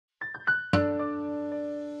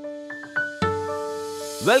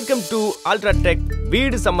Welcome to UltraTech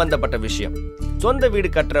வீடு சம்பந்தப்பட்ட விஷயம். சொந்த வீடு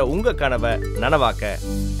கட்டுற உங்க கனவை நனவாக்க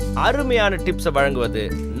அருமையான டிப்ஸை வழங்குவது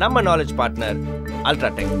நம்ம நாலேஜ் பார்ட்னர்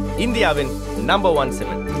அல்ட்ராடெக், இந்தியாவின் நம்பர் 1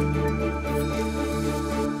 சிமெண்ட்.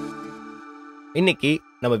 இன்னைக்கு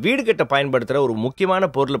நம்ம வீடு கட்ட பயன்படுத்துற ஒரு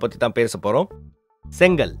முக்கியமான பொருளை பத்தி தான் பேச போறோம்.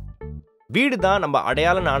 செங்கல். வீடு தான் நம்ம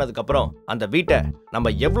அடையாளம் ஆனதுக்கு அப்புறம் அந்த வீட்டை நம்ம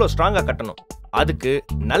எவ்வளவு ஸ்ட்ராங்கா கட்டணும், அதுக்கு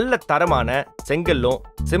நல்ல தரமான செங்கல்லும்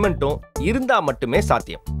சிமெண்ட்டும் இருந்தா மட்டுமே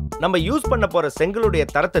சாத்தியம். நம்ம யூஸ் பண்ண போற செங்கலுடைய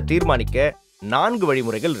தரத்தை தீர்மானிக்க 4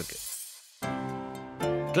 வழிமுறைகள் இருக்கு.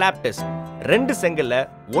 Clap test. 2 செங்கல்ல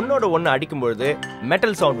ஒன்னோட ஒன்னு அடிக்கும் பொழுது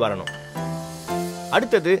மெட்டல் சவுண்ட் வரணும்.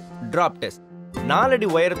 அடுத்தது டிராப் டெஸ்ட். 4 அடி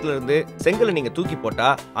உயரத்துல இருந்து செங்கலை நீங்க தூக்கி போட்டா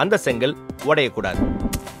அந்த செங்கல் உடையக்கூடாது.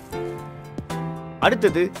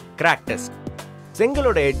 அடுத்தது கிராக் டெஸ்ட்.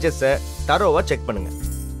 செங்கலோட எட்ஜஸ் தரோவா செக் பண்ணுங்க.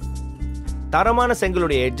 தரமான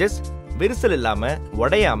செங்கலுடைய எட்ஜஸ் விரிசல் இல்லாம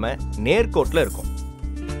உடையாம நேர்கோட்ல இருக்கும்.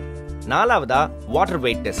 4வதா வாட்டர்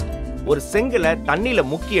வெயிட் டெஸ்ட். ஒரு செங்கலை தண்ணியில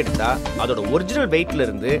முக்கி எடுத்தா அதோட ஒரிஜினல் வெயிட்ல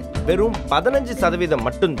இருந்து வெறும் 15%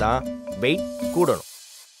 மட்டும்தான் வெயிட் கூடணும்.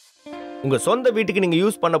 உங்க சொந்த வீட்டுக்கு நீங்க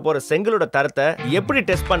யூஸ் பண்ண போற செங்கலோட தரத்தை எப்படி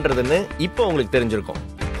டெஸ்ட் பண்றதுன்னு இப்போ உங்களுக்கு தெரிஞ்சிருக்கும்.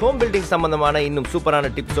 ஹோம் பில்டிங் சம்பந்தமான இன்னும் சூப்பரான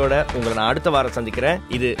டிப்ஸோட உங்களை நான் அடுத்த வாரம் சந்திக்கிறேன்.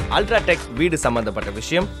 இது அல்ட்ராடெக் வீடு சம்பந்தப்பட்ட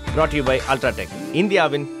விஷயம். brought to you by UltraTech,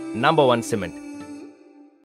 இந்தியாவின் நம்பர் 1 சிமெண்ட்.